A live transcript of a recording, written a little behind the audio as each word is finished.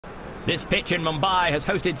This pitch in Mumbai has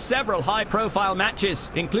hosted several high-profile matches,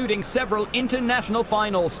 including several international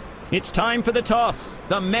finals. It's time for the toss.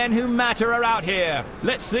 The men who matter are out here.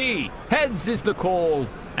 Let's see. Heads is the call,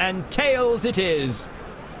 and tails it is.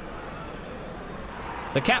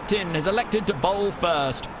 The captain has elected to bowl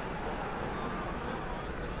first.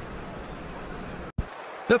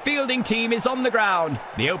 The fielding team is on the ground.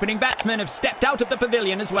 The opening batsmen have stepped out of the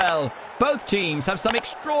pavilion as well. Both teams have some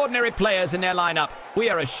extraordinary players in their lineup. We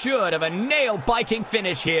are assured of a nail-biting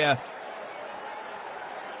finish here.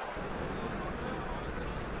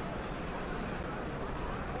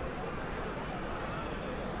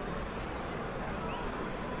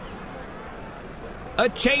 A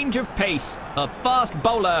change of pace. A fast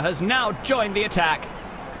bowler has now joined the attack.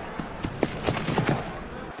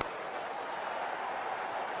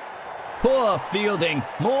 Poor fielding.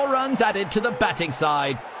 More runs added to the batting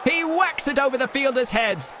side. He whacks it over the fielders'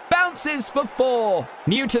 heads. Bounces for 4.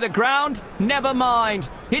 New to the ground? Never mind.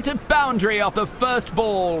 Hit a boundary off the first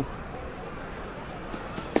ball.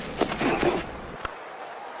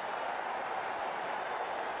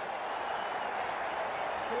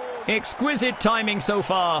 Exquisite timing so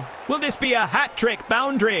far. Will this be a hat-trick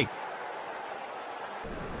boundary?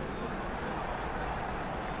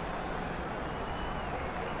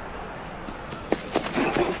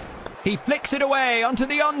 He flicks it away onto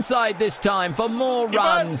the onside this time for more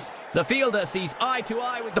runs. The fielder sees eye to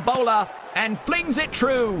eye with the bowler and flings it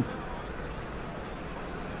true.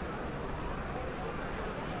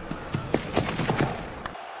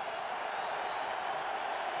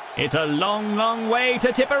 It's a long, long way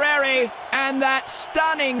to Tipperary, and that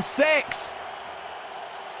stunning 6.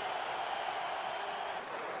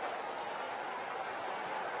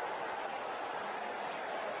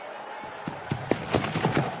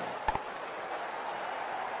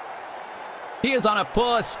 He is on a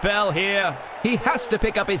poor spell here. He has to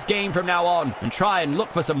pick up his game from now on and try and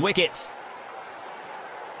look for some wickets.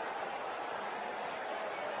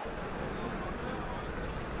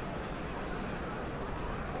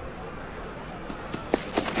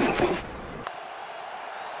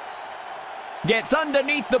 Gets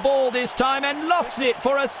underneath the ball this time and lofts it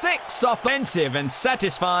for a 6. Offensive and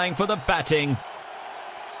satisfying for the batting.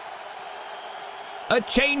 A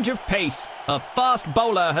change of pace. A fast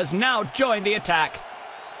bowler has now joined the attack.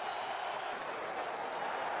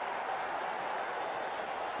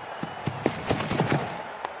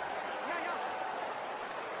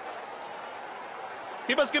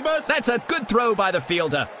 That's a good throw by the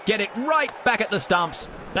fielder. Get it right back at the stumps.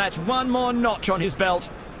 That's one more notch on his belt.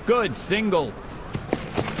 Good single.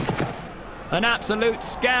 An absolute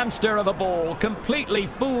scamster of a ball completely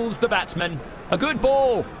fools the batsman. A good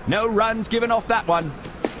ball. No runs given off that one.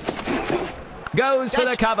 Goes for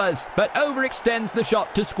the covers, but overextends the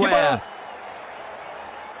shot to square.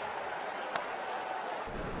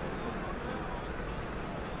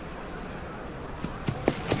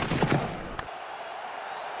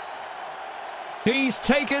 He's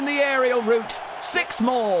taken the aerial route. 6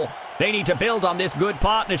 more. They need to build on this good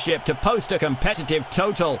partnership to post a competitive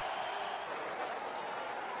total.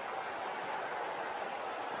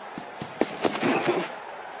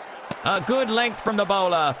 A good length from the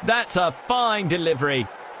bowler. That's a fine delivery.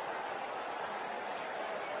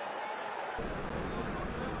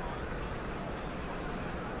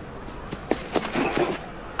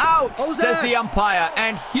 Out, says the umpire,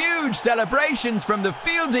 and huge celebrations from the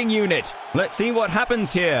fielding unit. Let's see what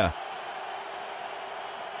happens here.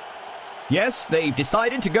 Yes, they've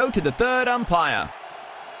decided to go to the third umpire.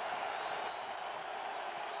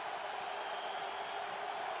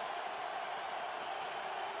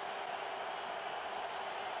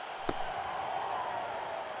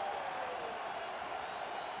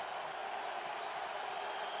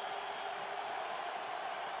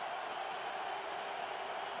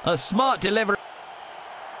 A smart delivery.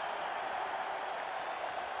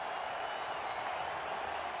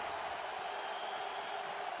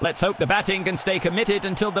 Let's hope the batting can stay committed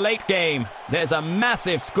until the late game. There's a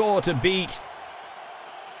massive score to beat.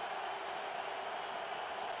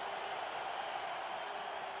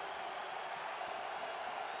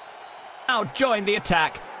 Now join the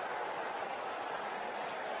attack.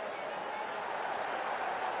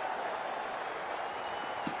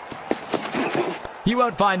 You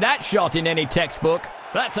won't find that shot in any textbook.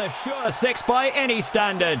 That's a sure 6 by any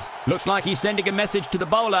standard. Looks like he's sending a message to the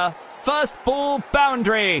bowler. First ball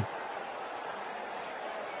boundary.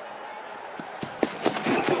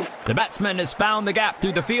 The batsman has found the gap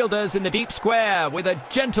through the fielders in the deep square with a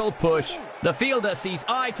gentle push. The fielder sees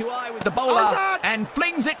eye to eye with the bowler and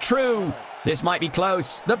flings it true. This might be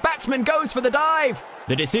close. The batsman goes for the dive.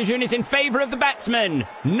 The decision is in favour of the batsman.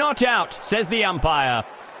 Not out, says the umpire.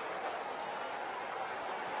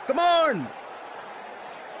 Come on!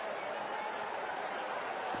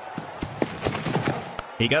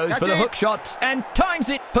 He goes for the hook shot and times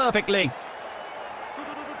it perfectly.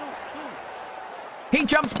 He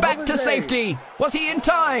jumps back to safety. Was he in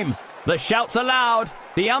time? The shouts are loud.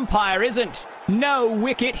 The umpire isn't. No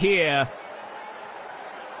wicket here.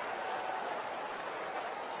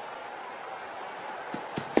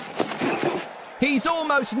 He's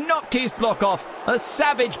almost knocked his block off. A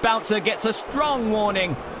savage bouncer gets a strong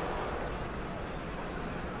warning.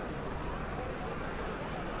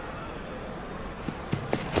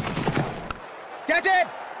 Catch it!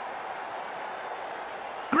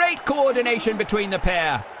 Great coordination between the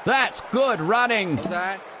pair. That's good running. What's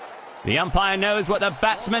that? The umpire knows what the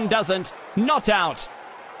batsman doesn't. Not out.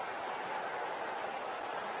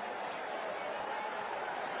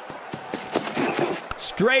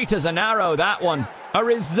 Straight as an arrow, that one. A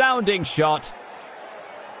resounding shot.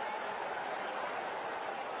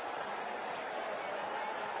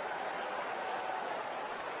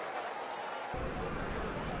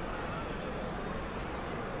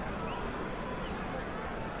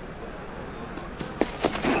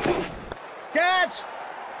 Catch!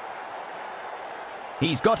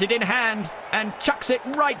 He's got it in hand and chucks it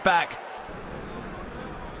right back.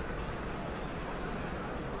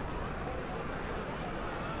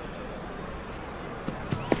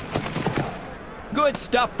 Good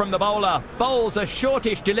stuff from the bowler. Bowls a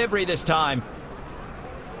shortish delivery this time.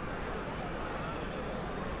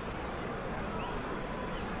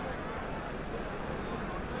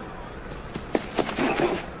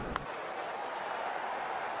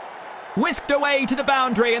 Whisked away to the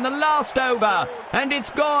boundary in the last over, and it's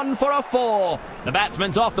gone for a 4. The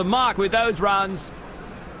batsman's off the mark with those runs.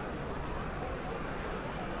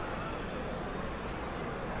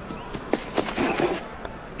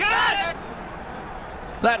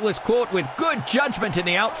 That was caught with good judgment in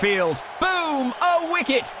the outfield. Boom! A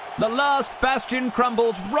wicket! The last bastion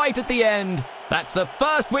crumbles right at the end. That's the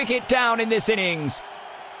first wicket down in this innings.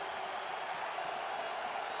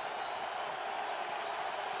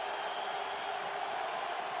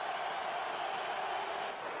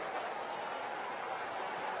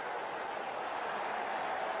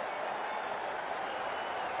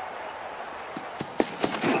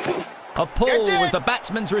 A pull was the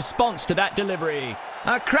batsman's response to that delivery.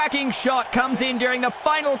 A cracking shot comes in during the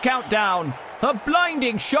final countdown. A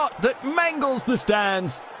blinding shot that mangles the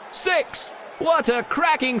stands. 6. What a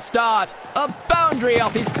cracking start. A boundary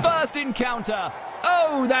off his first encounter.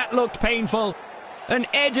 Oh, that looked painful. An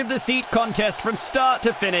edge-of-the-seat contest from start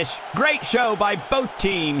to finish. Great show by both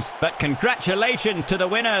teams, but congratulations to the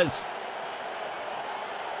winners.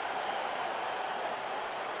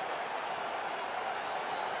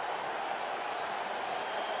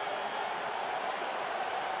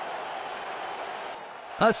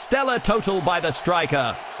 A stellar total by the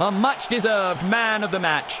striker. A much-deserved man of the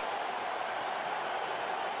match.